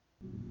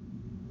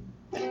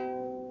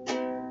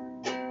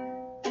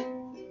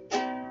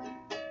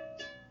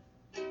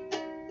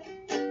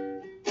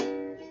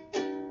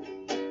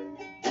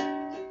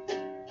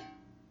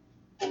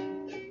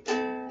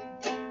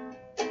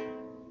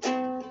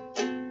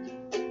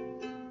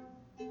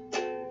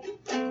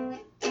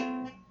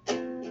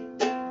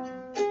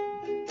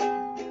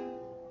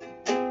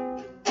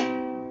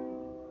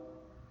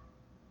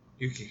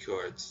Yuki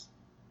chords.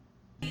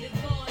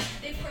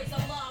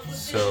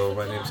 So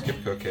my name's Kip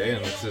Koke,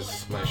 and this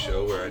is my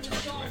show where I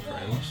talk to my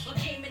friends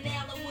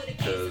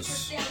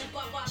because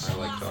I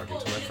like talking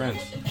to my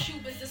friends.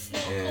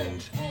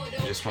 And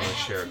I just want to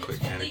share a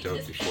quick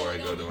anecdote before I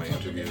go to my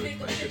interview with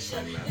my good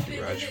friend Matthew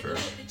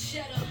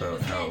Rajford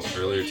about how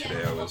earlier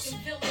today I was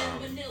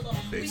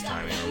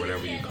FaceTiming or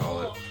whatever you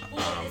call it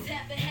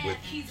with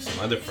some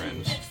other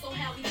friends,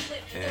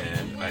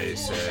 and I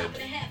said,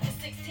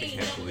 I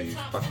can't believe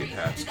bucket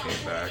hats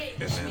came back,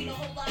 and then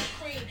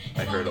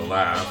I heard a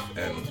laugh,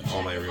 and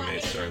all my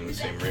roommates are in the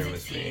same room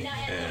as me,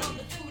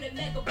 and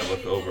I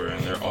look over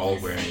and they're all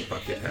wearing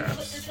bucket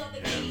hats,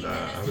 and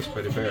I was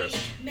quite embarrassed.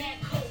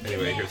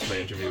 Anyway, here's my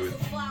interview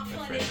with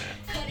my friend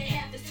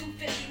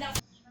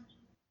Matt.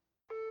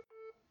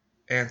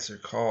 Answer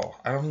call.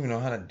 I don't even know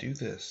how to do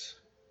this.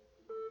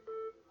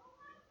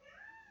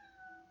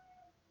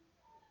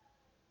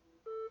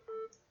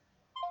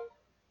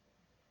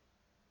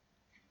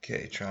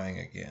 Okay, trying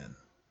again.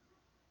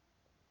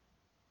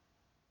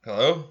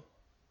 Hello?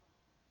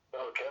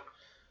 Okay.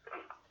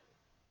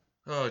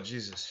 Oh,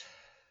 Jesus.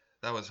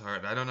 That was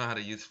hard. I don't know how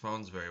to use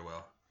phones very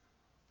well.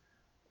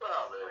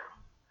 Well, they're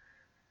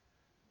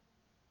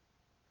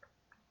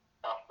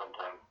tough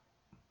sometimes.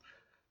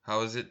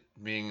 How is it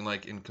being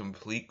like in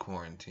complete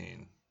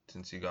quarantine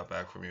since you got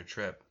back from your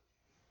trip?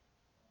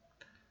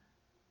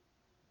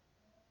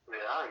 Yeah,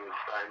 I'm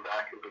flying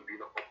back into a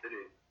beautiful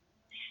city.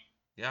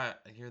 Yeah,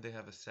 I hear they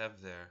have a Sev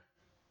there.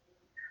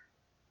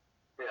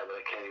 Yeah, but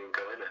I can't even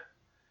go in it.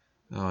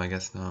 No, I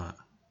guess not.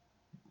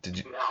 Did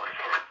you? No, I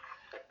can't,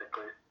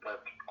 technically.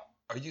 But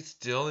Are you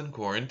still in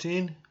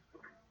quarantine?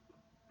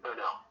 no,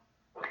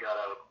 we got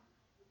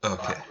out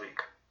Okay. last week.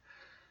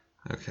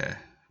 Okay.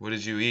 What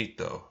did you eat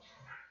though?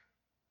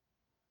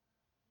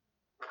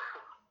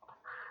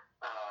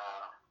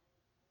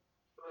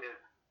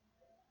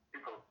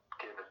 People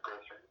gave us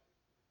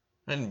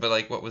groceries. But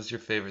like, what was your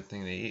favorite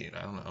thing to eat?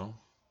 I don't know.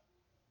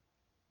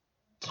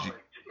 Did you?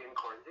 Like in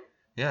quarantine?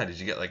 Yeah. Did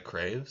you get like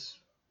craves?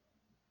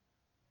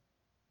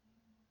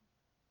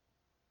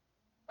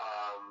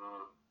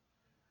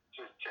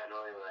 Just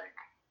generally like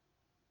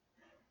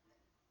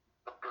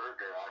a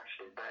burger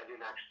actually, but I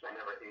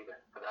never ate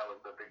it, but that was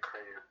the big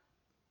crave.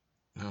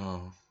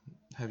 Oh.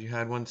 Have you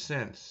had one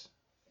since?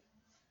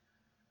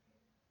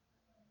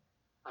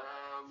 No,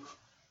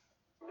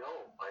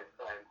 I'm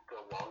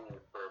still longing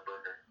for a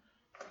burger.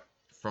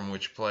 From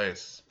which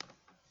place?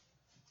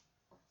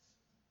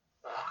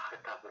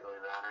 It doesn't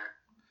really matter.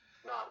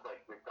 Not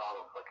like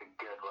McDonald's, like a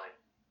good, like,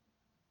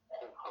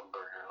 wholesome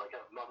burger, like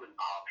a mom and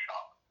pop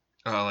shop.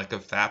 Oh, like a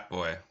Fat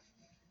Boy.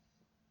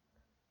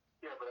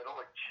 Yeah, but I don't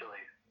like chili.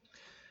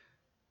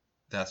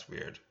 That's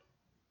weird.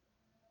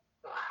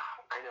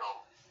 I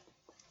know.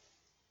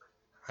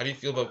 How do you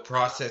feel about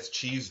processed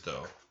cheese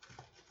though?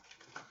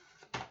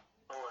 Oh,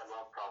 I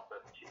love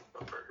processed cheese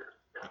on burgers.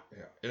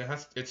 Yeah. Yeah.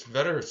 It's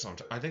better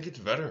sometimes. I think it's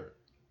better.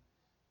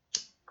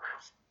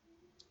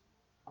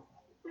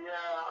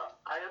 Yeah,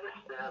 I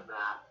understand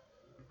that.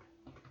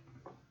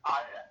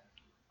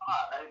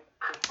 I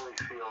personally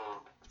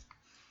feel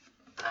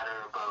better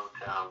about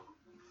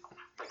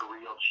like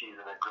real cheese in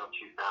a grilled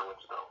cheese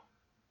sandwich, though.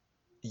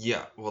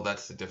 Yeah, well,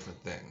 that's a different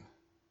thing.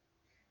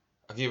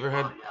 Have you ever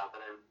had? Yeah,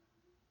 but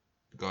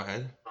Go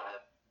ahead. Go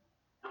ahead.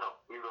 No,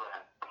 you go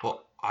ahead.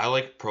 Well, I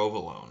like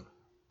provolone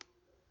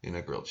in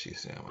a grilled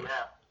cheese sandwich.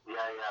 Yeah,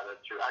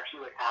 that's true. I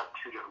actually like to have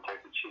two different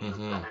types of cheeses,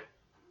 Mm-hmm. and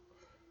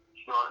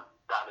it's not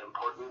that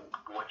important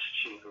which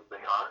cheeses they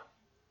are.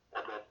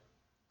 And that,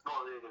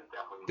 well, it is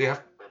definitely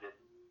important, but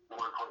it's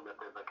more important that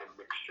there's like a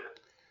mixture.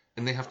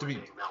 And they have to be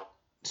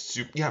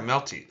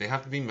melty. They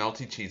have to be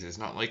melty cheeses,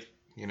 not like,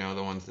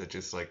 the ones that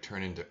just like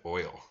turn into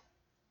oil.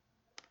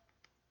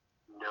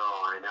 No,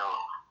 I know.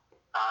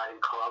 In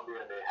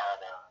Colombia, they had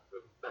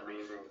this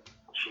amazing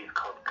cheese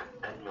called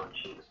costeño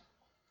cheese.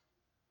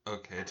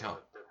 Okay, tell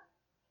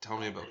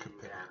me about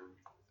costeño.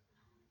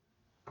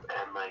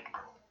 And like,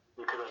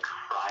 you could like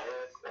fry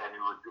it, and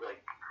it would be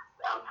like,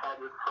 the outside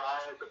would fry,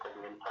 but then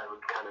the inside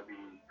would kind of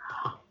be,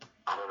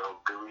 I don't know,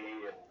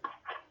 gooey, and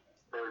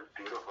it was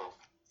beautiful.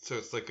 So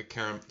it's like the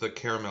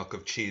caramel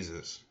of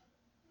cheeses.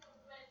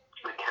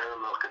 The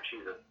caramel of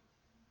cheeses.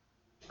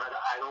 But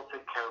I don't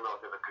think caramel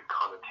has a good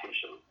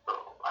connotation, so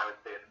I would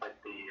say it's like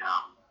the,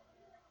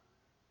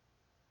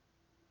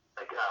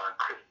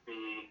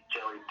 crispy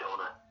jelly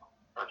donut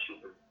of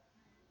cheeses.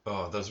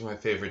 Oh, those are my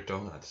favorite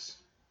donuts.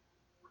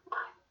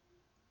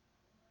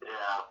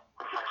 Yeah,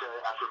 actually,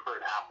 I prefer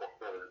an apple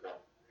better than.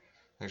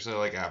 Actually, I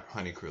like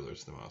honey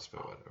crullers the most,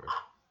 but whatever.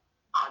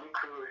 Honey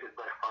cruller is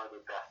by far the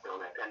best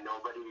donut, and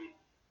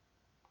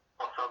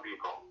some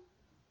people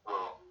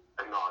will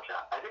acknowledge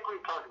that. I think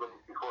we've talked about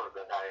this before,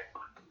 but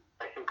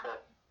I think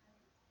that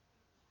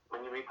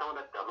when you meet someone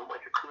that doesn't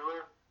like a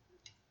cruller,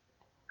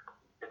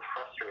 it's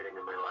frustrating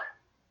in my life.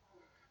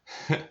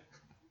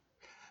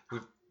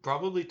 We've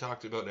probably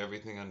talked about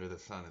everything under the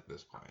sun at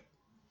this point.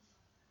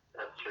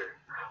 That's true.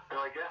 So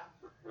I guess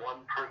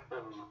one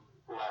person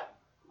less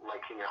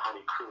liking a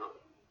honey cruller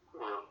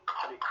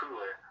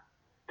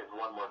is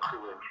one more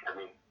cooler for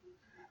me.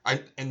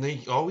 And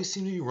they always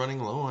seem to be running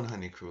low on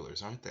honey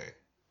crullers, aren't they?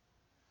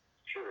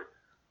 Sure.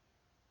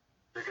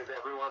 Because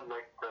everyone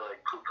likes to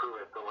poo-poo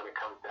it, but when it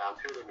comes down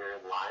to it and you're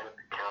in line at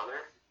the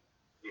counter,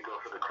 you go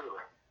for the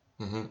cruller.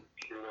 Mm-hmm.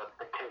 That's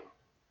the king.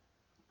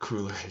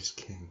 Cruller is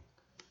king.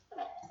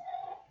 Yeah,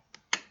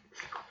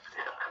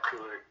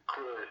 cruller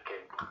is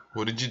king.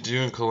 What did you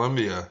do in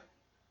Colombia?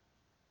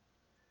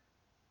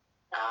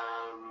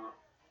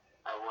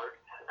 I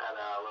worked at a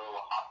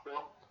little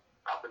hospital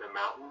up in the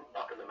mountain.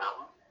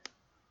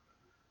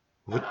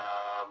 What?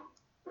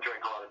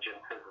 Drank a lot of gin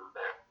fizzes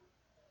there.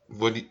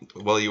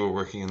 While you were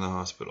working in the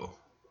hospital?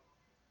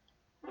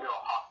 No,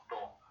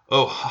 hostel.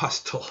 Oh,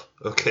 hostel.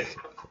 Okay.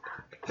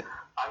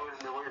 I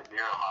was nowhere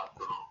near a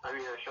hospital. I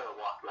mean, I should have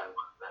walked by one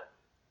bit.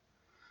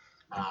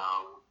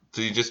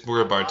 So you just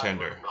were a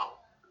bartender? No.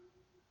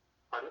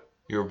 Pardon?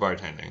 You were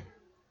bartending?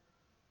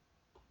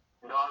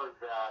 No, I was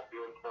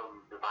doing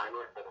some design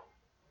work with them.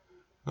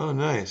 Oh,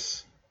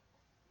 nice.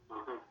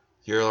 Mm-hmm.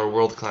 You're a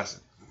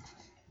world-class...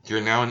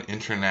 You're now an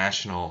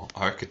international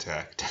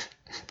architect.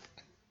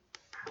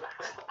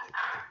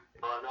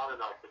 Well, I'm not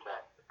an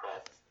architect,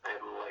 but I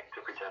like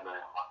to pretend I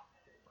am one.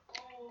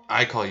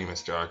 I call you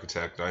Mr.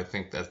 Architect. I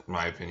think that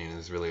my opinion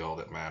is really all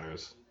that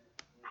matters.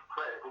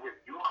 Right, I think if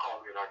you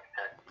call me an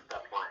architect,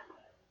 that's fine.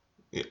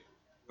 Yeah,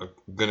 I'm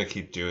gonna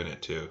keep doing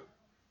it too.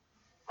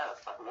 Yeah,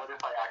 but what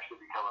if I actually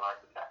become an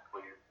architect?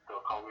 Will you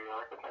still call me an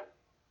architect?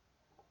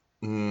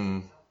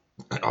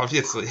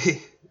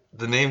 Obviously.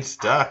 The name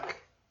stuck.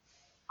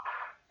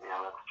 Yeah,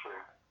 that's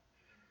true.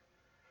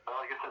 Well,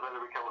 I guess I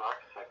better become an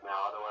architect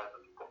now, otherwise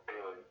I'm just a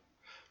failure.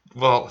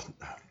 Well,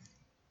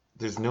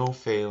 there's no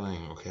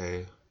failing,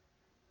 okay?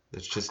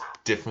 It's just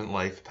different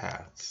life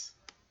paths.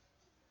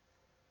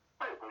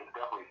 Right, there's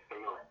definitely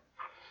failing.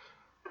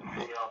 It's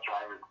fail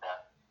driver's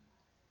test.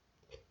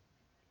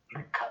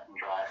 Cut and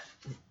dry.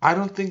 I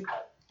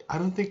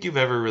don't think you've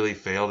ever really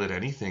failed at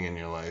anything in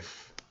your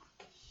life.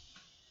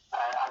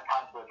 I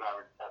passed my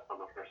driver's test on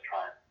the first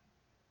try.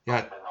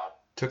 Yeah, it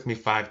took me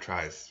 5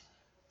 tries.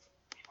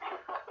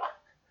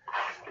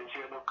 Did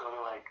you end up going to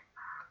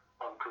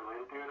Plum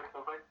Coulee to do it or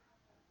something?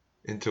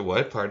 Into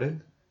what?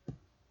 Pardon?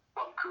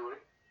 Plum Coulee?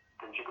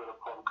 Didn't you go to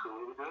Plum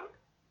Coulee to do it?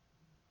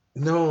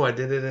 No, I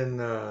did it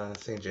in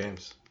St.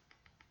 James.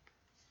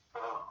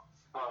 Oh,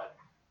 well,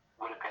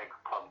 Winnipeg,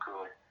 Plum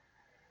Coulee.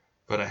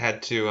 But I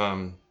had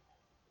to,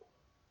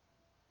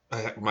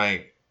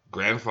 my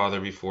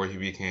grandfather, before he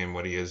became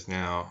what he is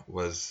now,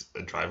 was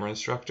a driver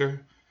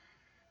instructor.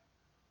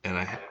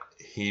 And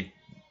he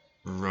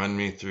run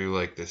me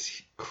through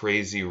this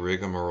crazy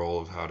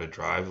rigmarole of how to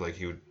drive.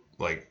 He would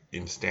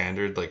in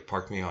standard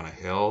park me on a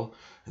hill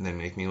and then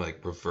make me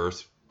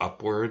reverse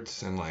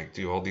upwards and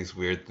do all these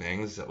weird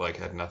things that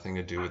had nothing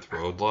to do with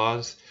road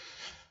laws.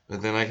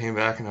 But then I came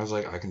back and I was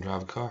like, I can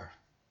drive a car.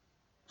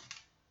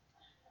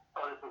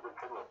 Oh, this is in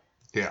Finland.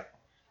 Yeah.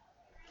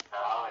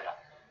 Oh, yeah.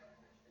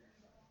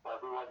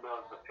 Everyone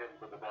knows the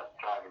Finns are the best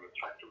driving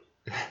instructors.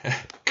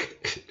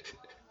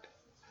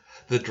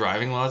 The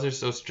driving laws are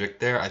so strict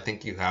there, I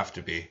think you have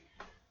to be.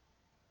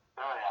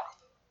 Oh, yeah.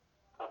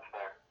 That's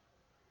fair.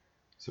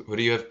 So what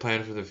do you have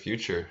planned for the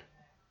future?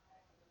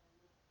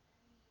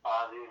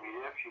 The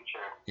immediate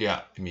future.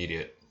 Yeah,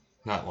 immediate.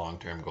 Not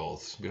long-term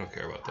goals. We don't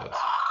care about those.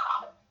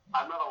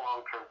 I'm not a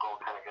long-term goal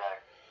kind of guy.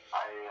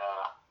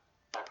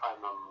 I find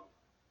them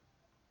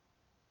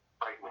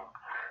frightening.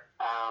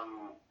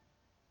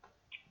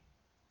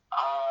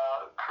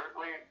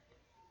 Currently,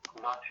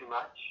 not too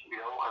much.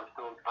 I'm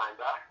still in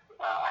Steinbach.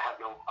 I have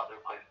no other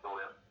place to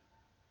live.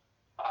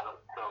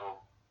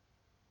 So,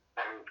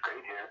 everything's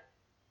great here.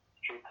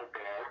 Streets are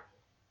bare.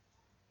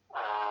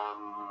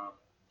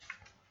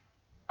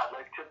 I'd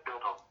like to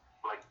build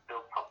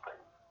something.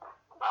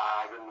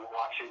 I've been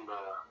watching the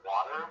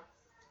water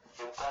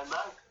in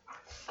Steinbach,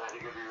 and I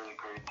think it'd be really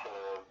great to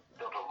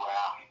build a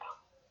raft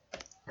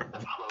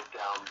and float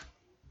down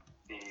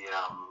the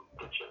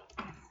ditches.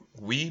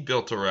 We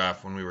built a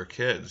raft when we were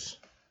kids.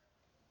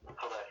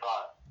 That's what I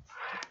thought.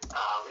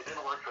 It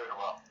didn't work very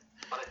well,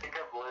 but I think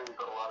I've learned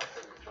a lot of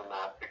things from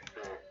that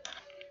experience.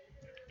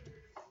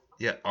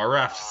 Yeah, our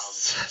raft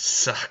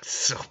sucked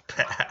so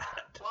bad.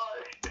 Well,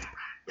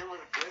 it was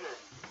good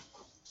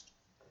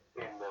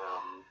in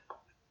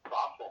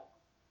thoughtful.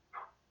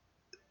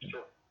 It's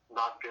just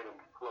not good in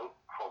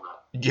floatfulness.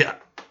 Yeah,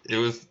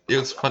 it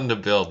was fun to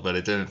build, but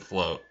it didn't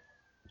float.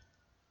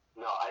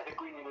 No, I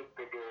think we needed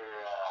bigger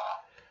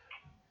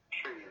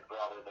trees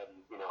rather than,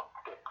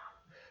 sticks.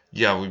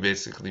 Yeah, we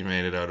basically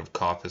made it out of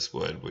coppice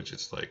wood, which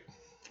is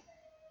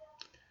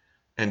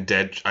and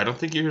dead. I don't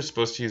think you're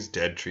supposed to use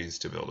dead trees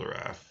to build a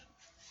raft.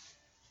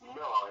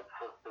 No, it's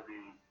supposed to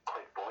be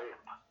quite buoyant.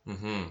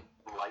 Mm-hmm.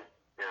 Light,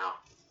 yeah.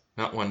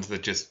 Not ones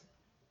that just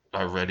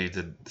are ready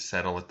to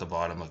settle at the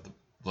bottom of the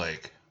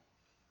lake.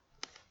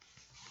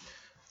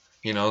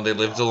 They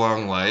lived a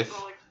long life.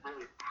 They're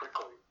really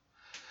prickly.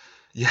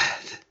 Yeah,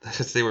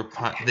 because they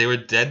were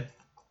dead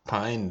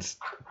pines,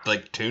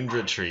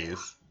 tundra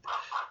trees.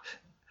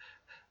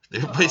 They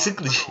were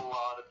basically. I spent a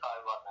lot of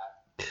time on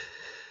that.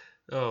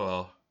 Oh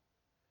well.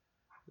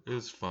 It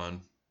was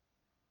fun.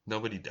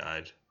 Nobody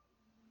died.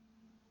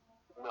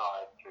 No,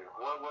 that's true.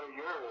 What are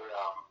your,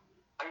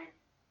 I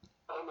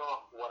don't know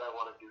what I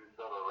want to do to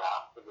build a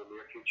raft in the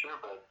near future,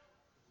 but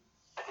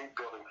I think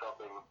building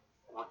something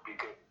would be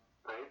good,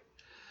 right?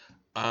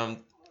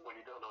 When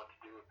you don't know what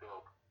to do with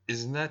build.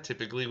 Isn't that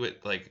typically what,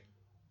 like,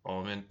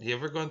 all men... You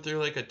ever gone through,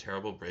 like, a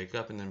terrible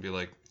breakup and then be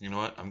like, you know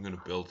what, I'm going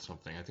to build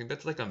something? I think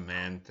that's, like, a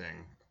man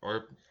thing.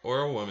 Or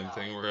a woman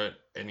thing, or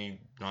any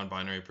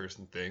non-binary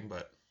person thing,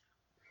 but...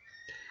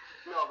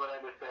 No, but I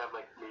understand,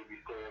 like, maybe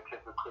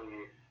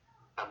stereotypically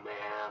a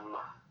man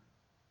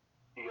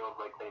feels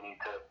like they need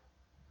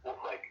to,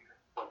 like,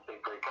 once they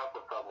break up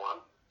with someone,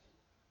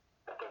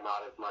 that they're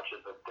not as much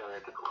as a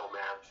stereotypical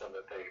man, so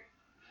that they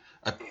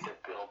need to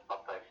build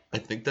something. I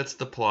think that's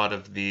the plot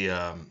of the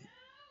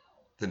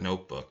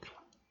Notebook.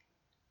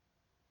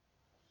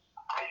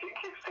 I think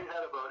you say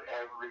that about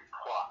every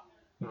plot.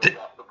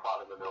 That's the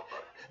plot of the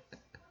Notebook.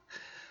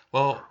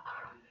 Well...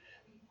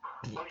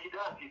 What he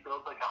does, he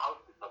builds, like, a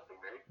house or something,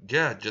 right?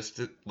 Yeah,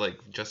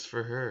 just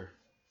for her.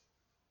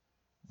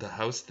 The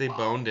house they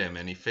boned him,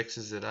 and he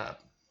fixes it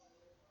up.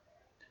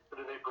 So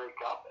do they break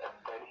up, and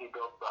then he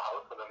builds the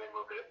house, and then they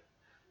move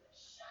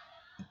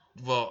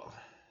in? Well,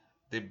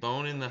 they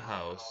bone in the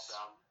house,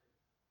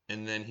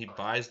 and then he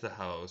buys the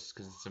house,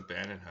 because it's an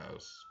abandoned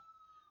house.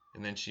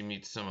 And then she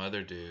meets some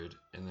other dude,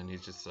 and then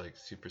he's just, like,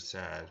 super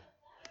sad.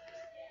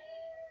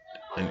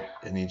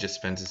 And he just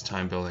spends his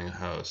time building a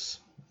house.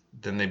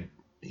 Then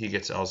he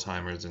gets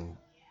Alzheimer's,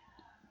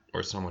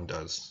 or someone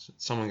does.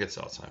 Someone gets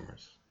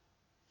Alzheimer's.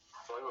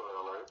 Spoiler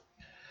alert.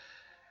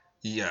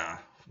 Yeah.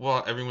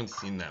 Well, everyone's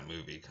seen that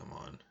movie. Come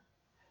on.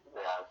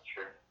 Yeah, that's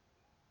true.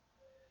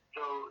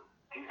 So,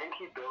 do you think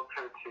he built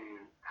her to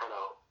kind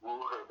of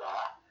woo her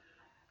back,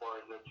 or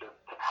is it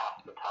just to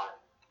pass the time?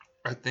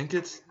 I think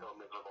it's... So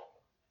miserable.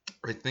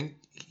 I think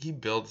he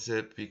builds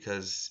it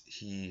because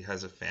he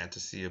has a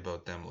fantasy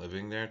about them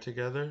living there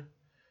together.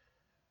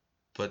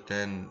 But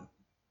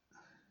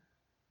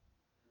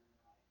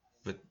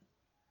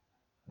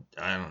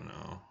I don't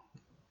know.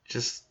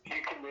 Just... You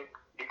can make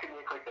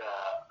like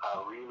a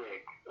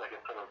remake, like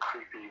a sort of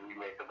creepy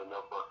remake of the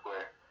Notebook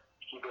where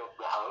he builds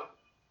the house,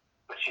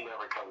 but she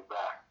never comes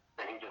back.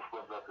 And he just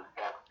lives up his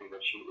fantasy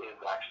that she is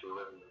actually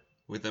living there.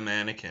 With a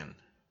mannequin.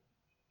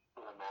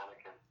 With a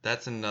mannequin.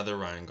 That's another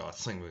Ryan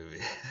Gosling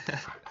movie.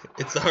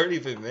 It's already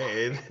been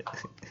made.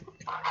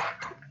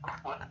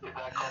 What is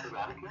that called, The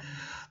Mannequin?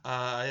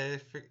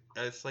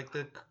 It's like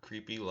the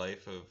creepy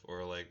life of,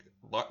 or like,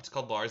 it's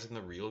called Lars and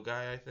the Real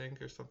Guy, I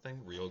think, or something.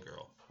 Real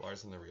Girl.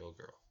 Lars and the Real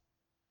Girl.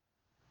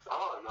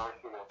 Oh, I've never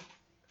seen it.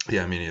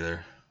 Yeah, me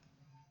neither.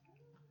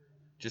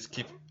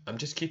 I'm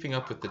just keeping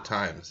up with the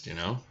times, you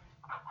know?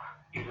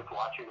 You're just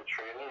watching the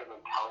trailer and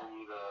then telling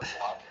me the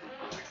plot of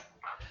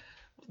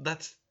the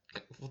movie?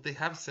 Well, they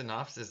have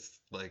synopsis,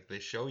 like, they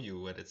show you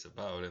what it's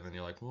about, and then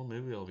you're like, well,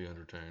 maybe I'll be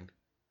entertained.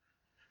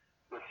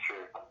 That's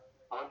true.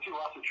 Once you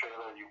watch the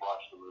trailer, you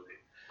watch the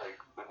movie. Like,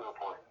 there's no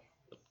point.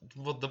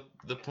 Well,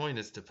 the point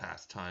is to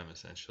pass time,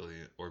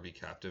 essentially, or be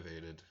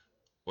captivated,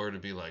 or to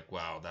be like,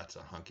 wow, that's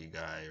a hunky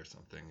guy, or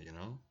something, you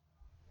know?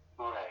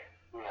 Right,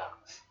 yeah.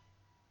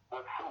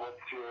 What's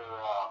your,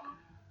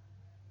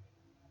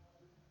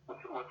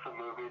 what's the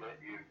movie that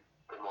you've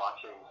been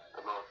watching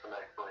the most in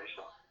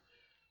isolation?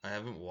 I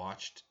haven't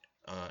watched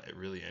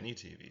really any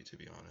TV, to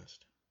be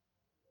honest.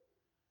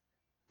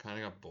 Kind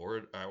of got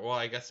bored. Well,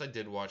 I guess I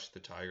did watch The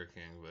Tiger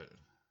King, but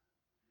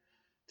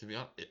to be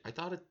honest, I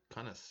thought it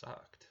kind of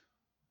sucked.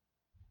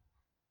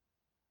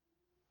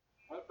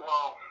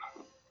 Well,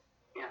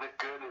 is it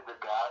good? Is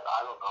it bad?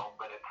 I don't know,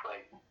 but it's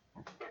like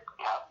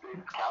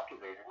it's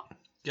captivating.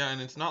 Yeah,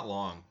 and it's not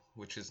long,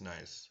 which is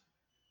nice.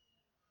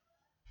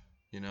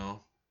 You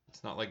know,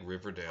 it's not like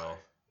Riverdale.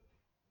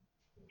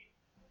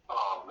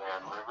 Oh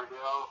man,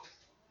 Riverdale.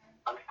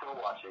 I'm still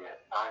watching it.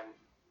 I'm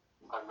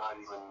not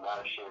even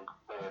that ashamed to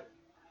say it.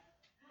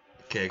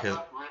 Okay, I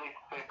got really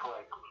sick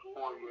like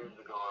 4 years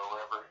ago or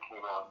wherever it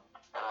came out,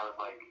 and I was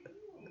like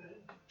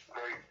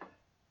very.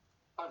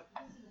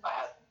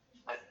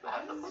 I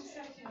had the movie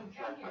and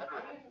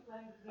bedridden,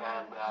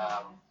 and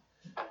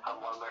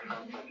one of my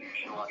friends said you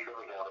should watch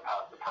Riverdale to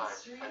pass the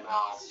time, and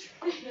now it's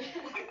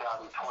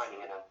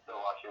 2020 and I'm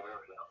still watching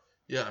Riverdale.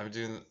 Yeah,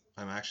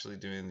 I'm actually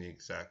doing the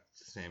exact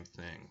same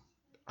thing.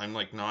 I'm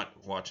like not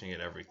watching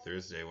it every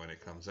Thursday when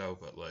it comes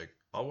out, but like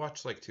I'll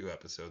watch like 2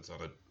 episodes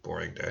on a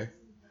boring day.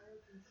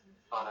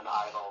 On an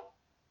idle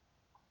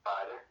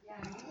Friday.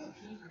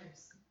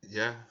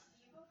 Yeah.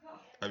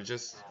 I'm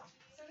just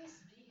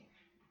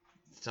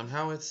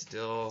somehow it's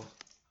still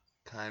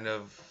kind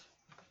of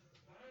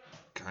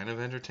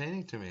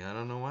entertaining to me. I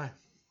don't know why.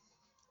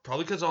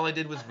 Probably because all I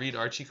did was read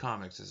Archie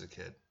comics as a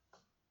kid.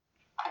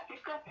 I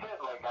think that's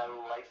it. Like, I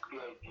like the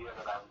idea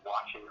that I'm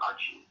watching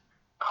Archie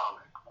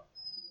comics.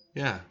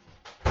 Yeah.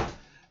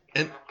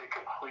 And if they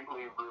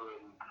completely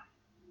ruined...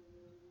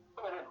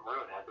 Well, they didn't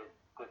ruin it. They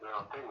did their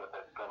own thing with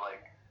it. But,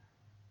 like,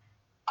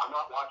 I'm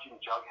not watching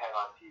Jughead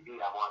on TV.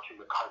 I'm watching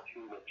the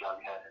cartoon of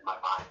Jughead in my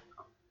mind.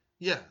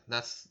 Yeah,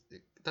 that's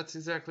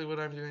exactly what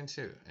I'm doing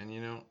too. And, you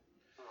know,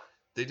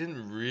 they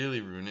didn't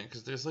really ruin it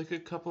because there's like a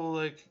couple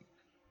like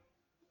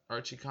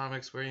Archie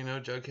comics where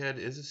Jughead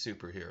is a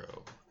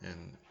superhero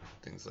and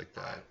things like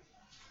that.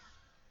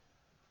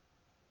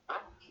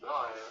 No,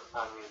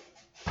 I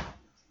mean,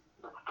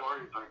 the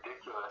story is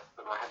ridiculous,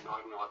 and I have no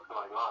idea what's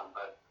going on,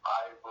 but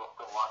I will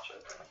still watch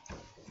it.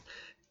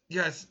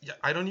 Yes, yeah,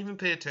 I don't even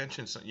pay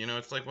attention. So,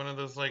 it's like one of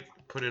those like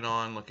put it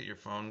on, look at your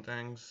phone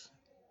things.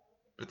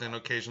 But then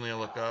occasionally I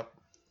look up.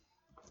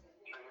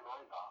 Turn your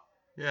mind off.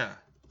 Yeah.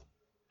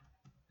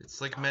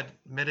 It's like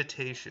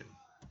meditation.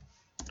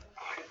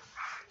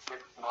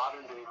 It's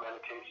modern day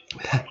meditation.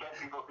 Why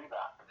can't people do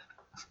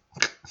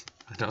that?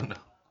 I don't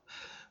know.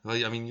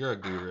 Well, I mean, you're a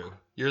guru.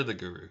 You're the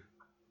guru.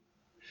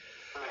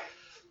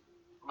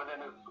 But then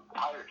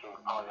Tiger King is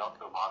probably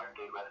also modern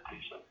day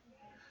meditation.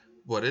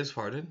 What is,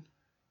 pardon?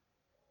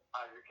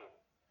 Tiger King.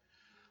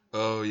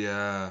 Oh,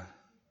 yeah.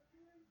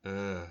 Maybe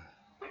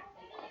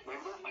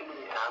there's too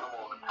many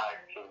animals in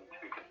Tiger King to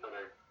be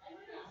considered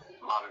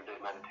modern day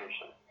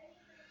meditation.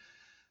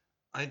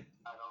 I don't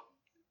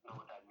know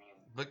what that means.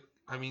 But,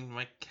 I mean,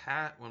 when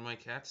my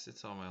cat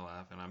sits on my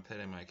lap and I'm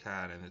petting my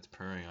cat and it's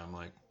purring, I'm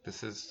like,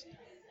 this is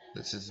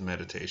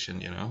meditation,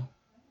 Right.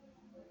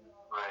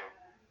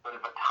 But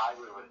if a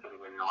tiger was sitting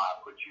on your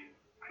lap, would you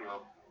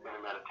feel in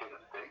a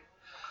meditative state?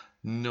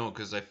 No,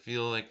 because I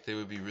feel like they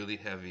would be really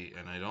heavy,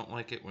 and I don't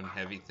like it when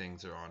heavy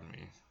things are on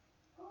me.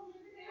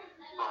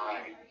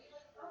 Right.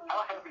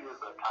 How heavy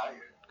is a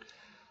tiger?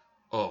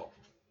 Oh,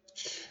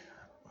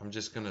 I'm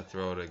just going to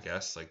throw out a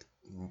guess, like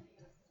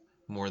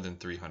more than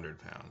 300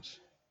 pounds.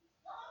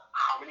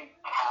 How many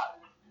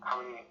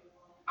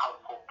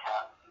household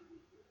cats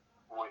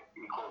would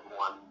equal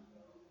one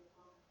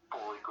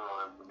fully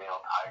grown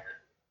male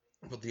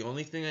tiger? But the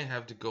only thing I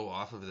have to go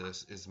off of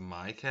this is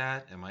my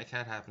cat, and my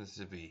cat happens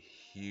to be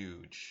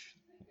huge,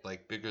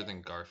 like bigger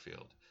than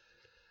Garfield.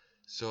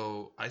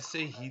 So I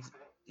say he's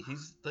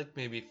like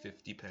maybe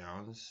 50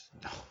 pounds.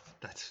 No,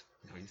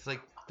 he's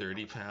like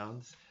 30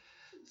 pounds.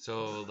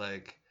 So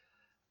like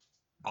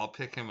I'll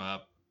pick him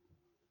up.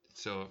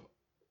 So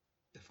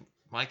if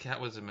my cat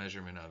was a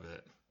measurement of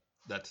it,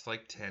 that's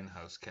like 10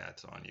 house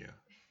cats on you.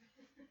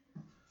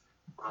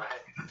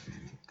 Right.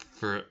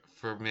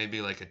 For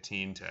maybe like a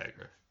teen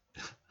tiger.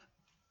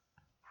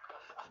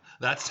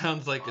 That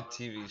sounds like a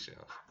TV show.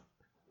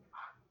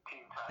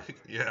 Teen Tiger.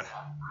 Yeah.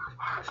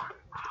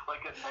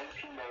 Like a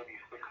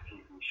 1996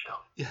 TV show.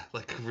 Yeah,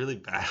 like a really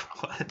bad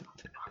one.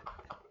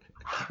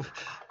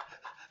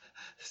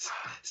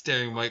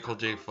 Starring Michael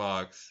J.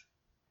 Fox.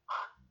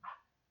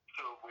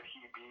 So would he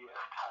be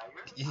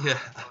a tiger?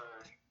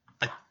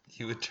 Yeah.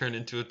 He would turn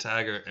into a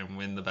tiger and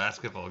win the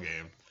basketball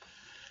game.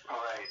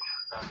 Right,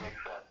 that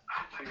makes sense.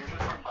 So you're just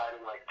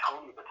deciding like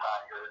Tony the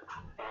Tiger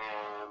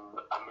and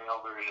a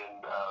male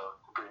version of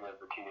Sabrina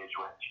the Teenage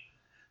Witch.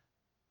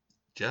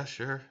 Yeah,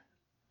 sure.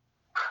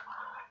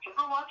 Did you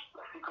ever watch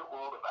The Secret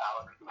World of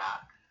Alex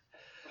Mack?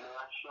 You know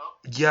that show?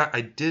 Yeah,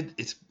 I did.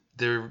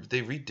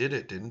 They redid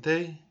it, didn't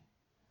they?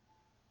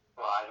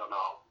 Well, I don't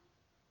know.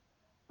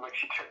 Like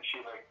she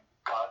like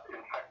got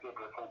infected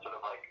with some sort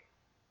of like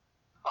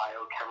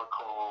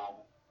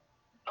biochemical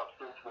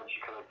substance, and then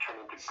she could like turn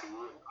into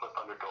goo and flip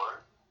under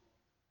doors.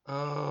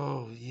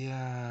 Oh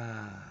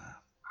yeah.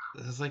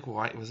 It was like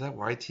was that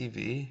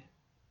YTV?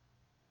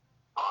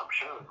 Oh, I'm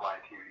sure it was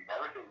YTV.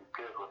 Everything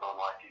good was on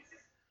YTV.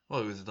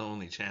 Well, it was the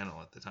only channel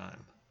at the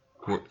time.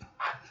 Right.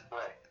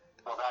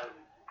 Well, that is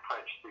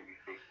French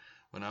CBC.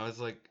 When I was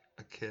like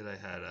a kid, I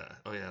had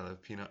Le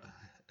Pinot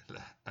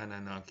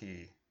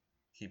Ananaki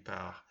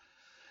Hipao.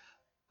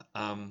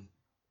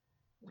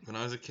 When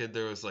I was a kid,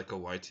 there was like a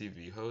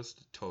YTV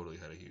host. Totally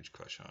had a huge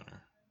crush on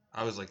her.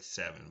 I was like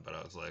 7, but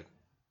I was like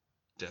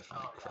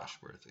definitely crush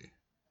worthy.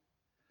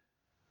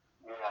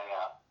 Yeah.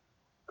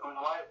 It was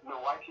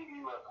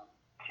YTV wasn't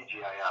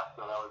TGIF,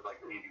 so that was like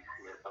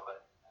ABC or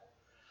something.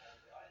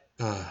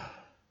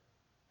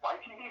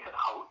 YTV had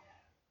hosts?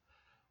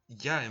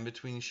 Yeah, in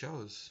between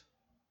shows.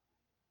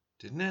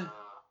 Didn't it?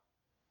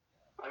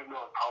 I don't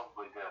know, it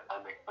probably did.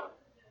 That makes sense.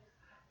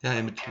 Yeah, in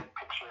I between. can't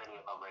picture any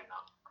of them right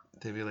now.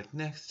 They'd be like,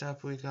 next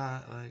up we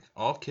got like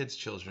all kids'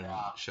 children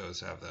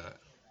shows have that.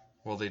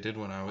 Well, they did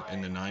when I was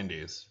in the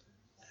 90s.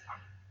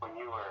 When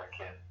you were a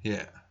kid.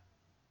 Yeah.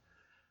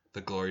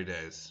 The glory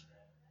days.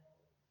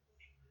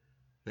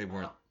 They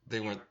weren't.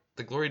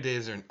 The glory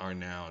days are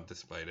now,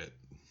 despite it.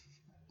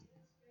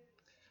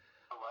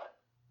 What?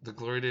 The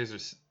glory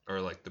days are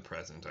like the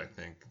present, I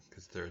think,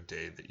 because they're a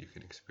day that you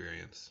can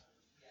experience.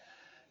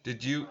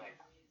 Did you?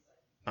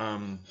 Are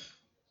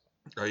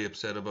you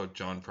upset about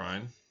John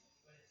Prine?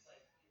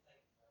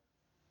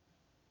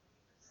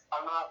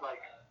 I'm not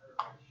like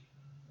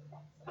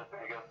the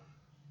biggest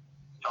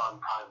John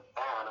Prine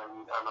fan. I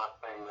mean, I'm not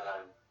saying that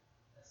I'm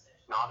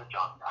not a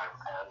John Prine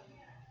fan,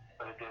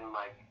 but it didn't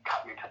like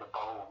cut me to the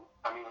bone.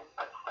 I mean,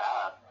 it's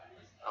sad.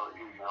 Oh,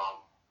 he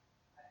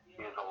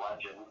is a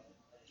legend.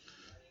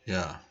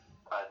 Yeah.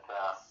 But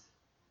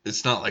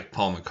it's not like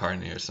Paul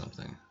McCartney or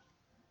something.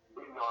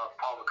 If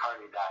Paul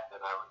McCartney died,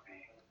 then I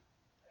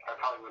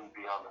probably wouldn't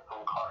be on the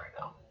phone call right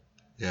now.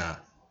 Yeah.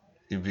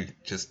 You'd be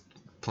just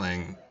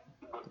playing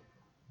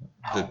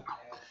The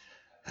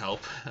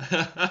help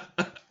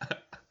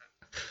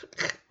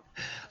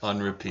on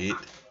repeat.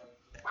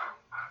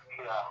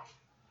 Yeah.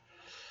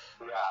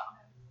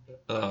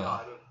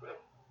 No, it's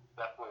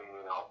definitely,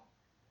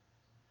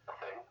 a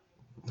thing.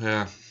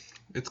 Yeah,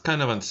 it's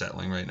kind of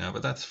unsettling right now,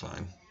 but that's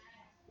fine.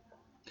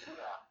 Yeah.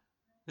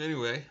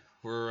 Anyway,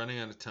 we're running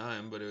out of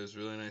time, but it was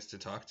really nice to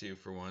talk to you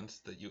for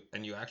once.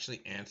 You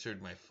actually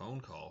answered my phone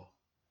call.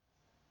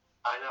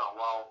 I know.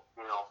 Well,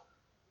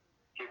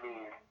 give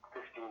me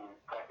 15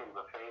 seconds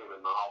of fame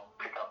and I'll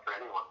pick up for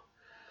anyone.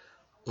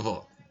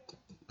 Well,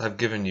 I've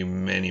given you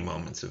many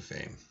moments of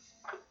fame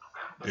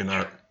in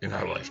our lifetime. You've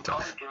probably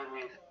given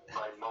me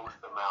my most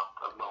amount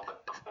of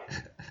moments of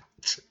fame.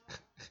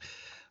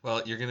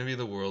 Well, you're going to be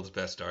the world's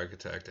best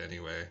architect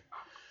anyway.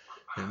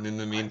 And in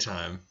the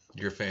meantime,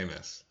 you're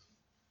famous.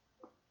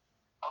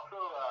 Also,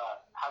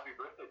 happy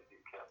birthday to you,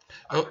 Kim.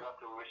 I forgot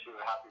to wish you a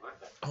happy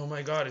birthday. Oh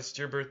my God, it's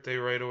your birthday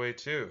right away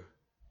too.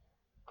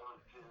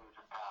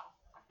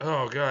 Oh,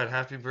 Oh God,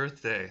 happy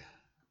birthday.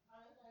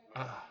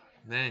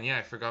 Man, yeah,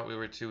 I forgot we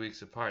were 2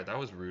 weeks apart. That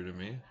was rude of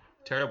me.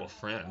 Terrible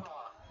friend.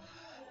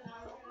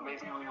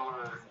 Maybe we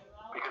were,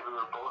 because we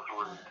were both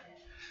rude.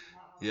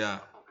 Yeah.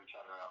 Help each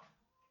other out.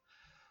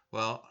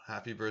 Well,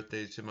 happy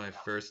birthday to my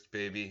first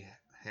baby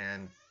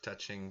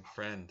hand-touching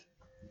friend.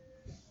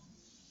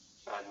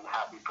 And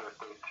happy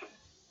birthday to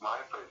my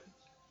first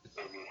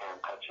baby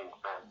hand-touching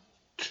friend.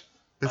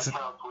 That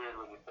sounds weird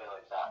when you say it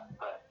like that,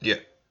 but... Yeah.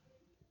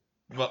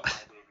 Well, my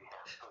baby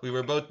hand. we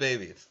were both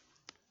babies.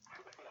 Yeah,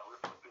 we're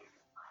both babies.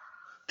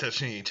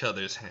 Touching each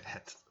other's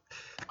hands.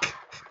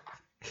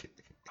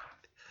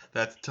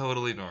 That's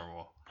totally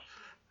normal.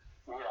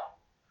 Yeah.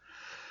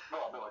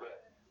 Well, no, it is.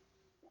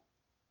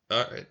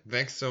 Alright,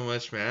 thanks so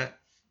much, Matt.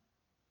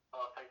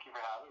 Oh, thank you for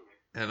having me.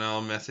 And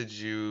I'll message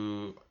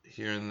you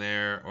here and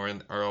there, or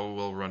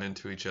we'll run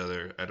into each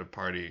other at a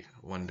party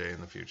one day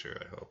in the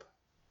future, I hope.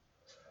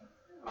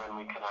 When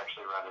we can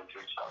actually run into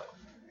each other.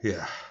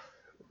 Yeah.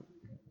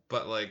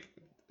 But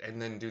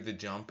and then do the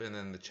jump and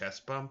then the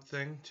chest bump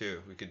thing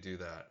too. We could do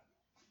that.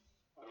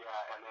 Yeah,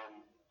 and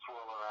then swirl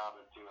around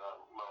and do a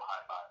low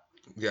high five.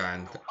 Yeah,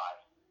 and Low five,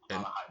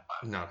 not a high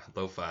five. No,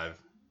 low five.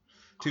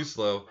 Too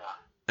slow. Yeah.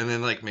 And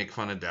then make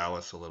fun of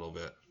Dallas a little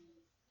bit.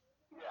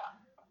 Yeah,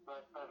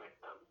 that makes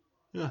sense.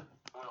 Yeah.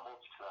 I'm gonna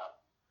hold you to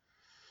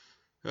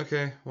that.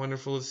 Okay,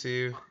 wonderful to see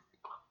you Okay.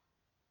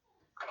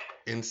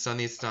 in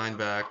sunny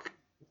Steinbach.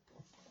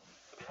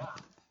 Yeah.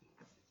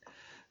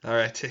 All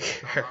right, take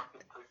care. Try it.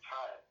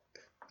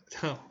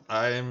 No,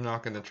 I am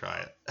not going to try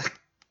it. That's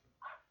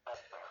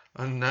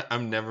fair.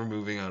 I'm never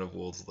moving out of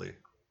Wolseley.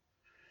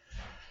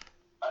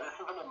 This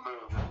isn't a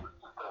move. This is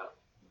just a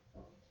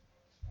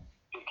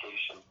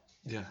vacation.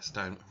 Yeah,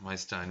 my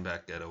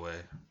Steinbach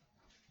getaway,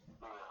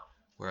 Yeah.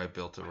 where I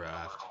built a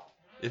raft.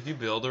 If you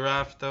build a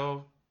raft,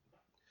 though,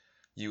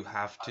 you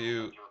have to... I'll send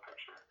you a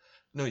picture.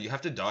 No, you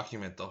have to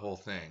document the whole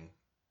thing.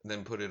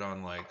 Then put it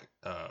on,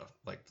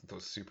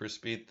 those super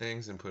speed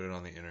things and put it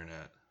on the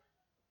internet.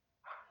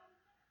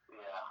 Yeah.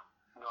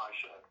 No, I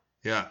should.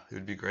 Yeah, it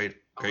would be great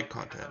Because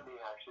content. of me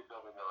actually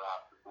building the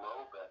raft is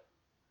low, but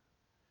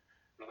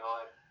you know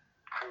what?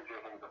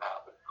 Crazier things have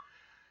happened.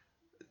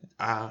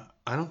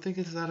 I don't think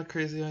it's that a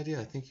crazy idea.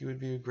 I think you would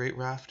be a great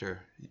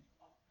rafter.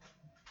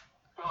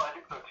 No, I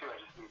think so too. I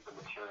just need the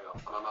material,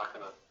 and I'm not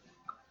gonna,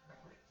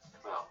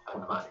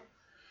 spend the money.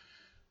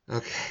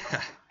 Okay.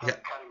 I'm Yeah.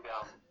 cutting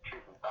down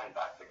trees and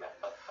Steinbachs again.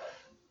 That's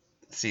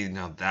it. See,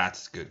 now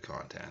that's good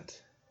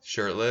content.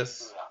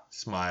 Shirtless, Yeah.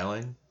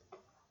 smiling,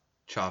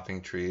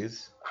 chopping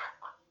trees.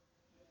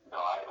 No,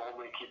 I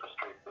only keep a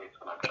straight face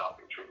when I'm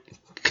chopping trees.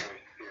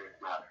 Very serious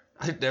matter.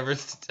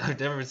 I've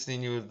never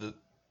seen you with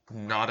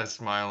not a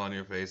smile on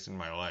your face in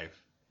my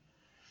life.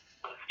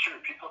 That's true.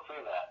 People say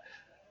that.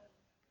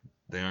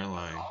 They aren't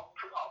lying. I'll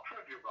prove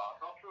you wrong.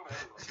 I'll prove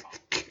everyone wrong.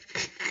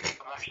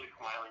 I'm actually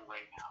smiling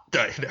right now. I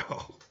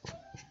know.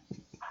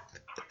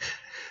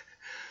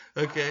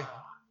 Okay.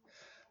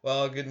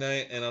 Well, good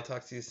night, and I'll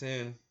talk to you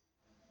soon.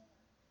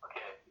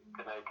 Okay.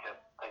 Good night, Kim.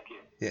 Thank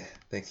you. Yeah,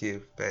 thank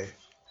you. Bye.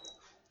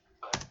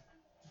 Bye.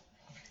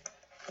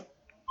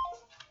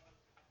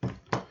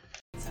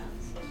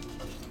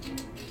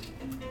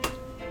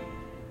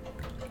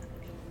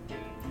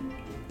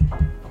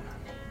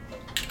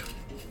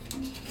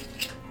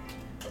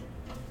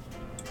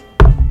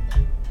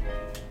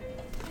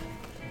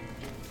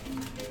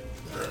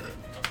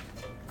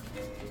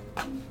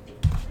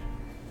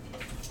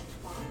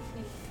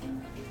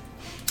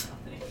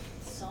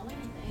 So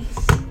many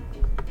things.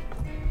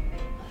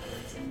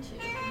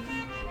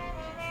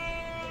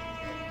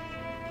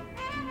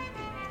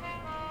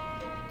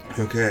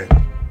 Okay.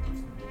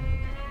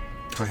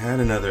 I had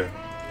another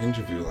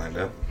interview lined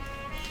up,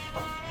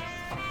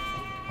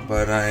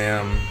 but I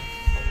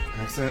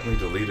accidentally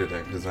deleted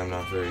it because I'm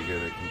not very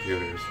good at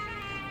computers.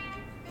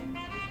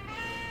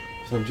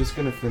 So I'm just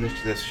gonna finish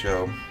this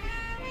show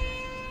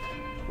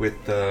with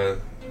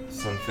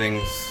some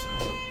things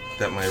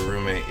that my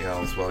roommate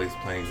yells while he's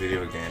playing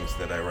video games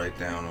that I write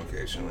down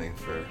occasionally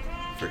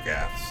for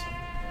gaffes.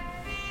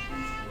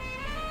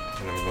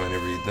 And I'm going to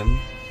read them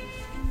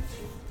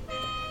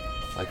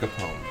like a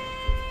poem.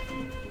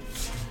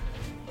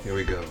 Here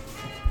we go.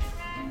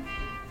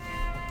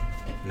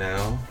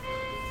 Now,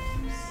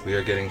 we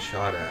are getting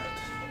shot at.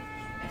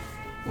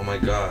 Oh my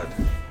god,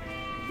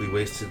 we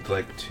wasted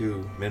like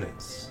 2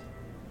 minutes.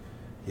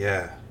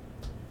 Yeah,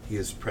 he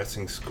is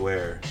pressing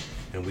square,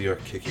 and we are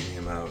kicking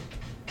him out.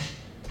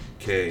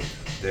 Okay,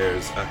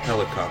 there's a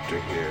helicopter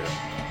here.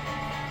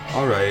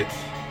 Alright,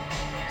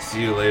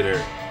 see you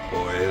later,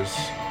 boys.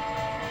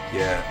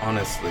 Yeah,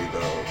 honestly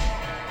though,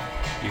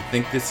 you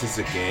think this is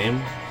a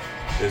game?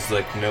 There's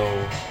like no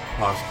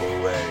possible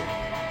way.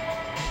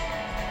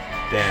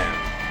 Damn.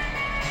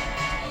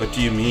 What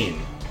do you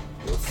mean?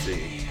 We'll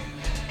see.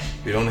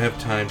 We don't have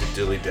time to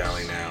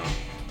dilly-dally now.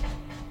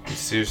 We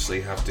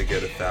seriously have to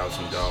get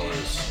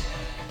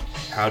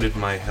 $1,000. How did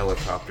my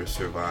helicopter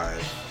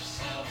survive?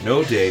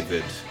 No,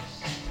 David.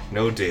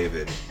 No,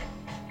 David.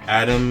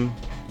 Adam,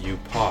 you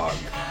pog.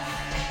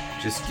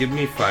 Just give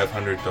me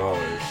 $500.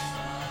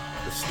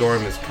 The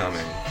storm is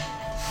coming.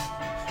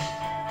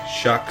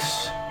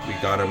 Shucks, we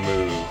gotta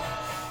move.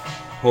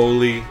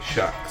 Holy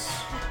shucks.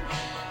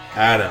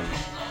 Adam,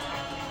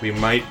 we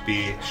might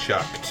be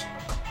shucked.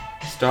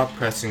 Stop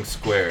pressing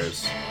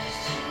squares.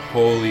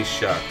 Holy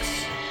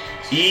shucks.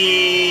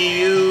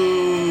 Ew!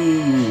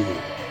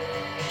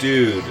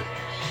 Dude,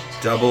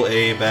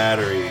 AA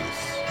batteries.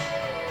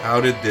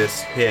 How did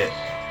this hit?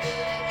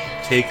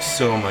 Takes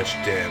so much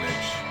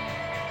damage.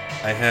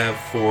 I have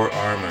 4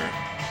 armor,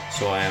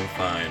 so I am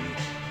fine.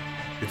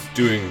 It's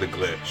doing the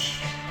glitch.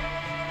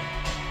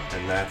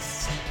 And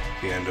that's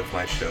the end of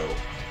my show.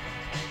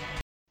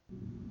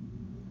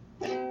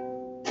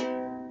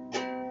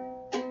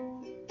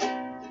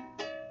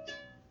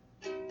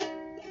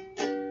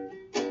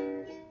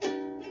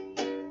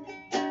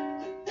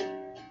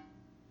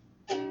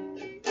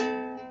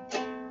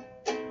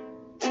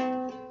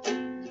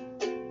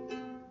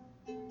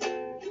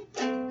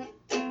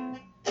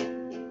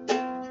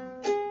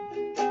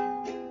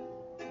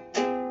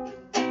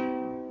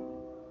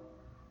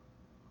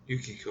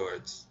 Yuki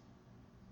chords.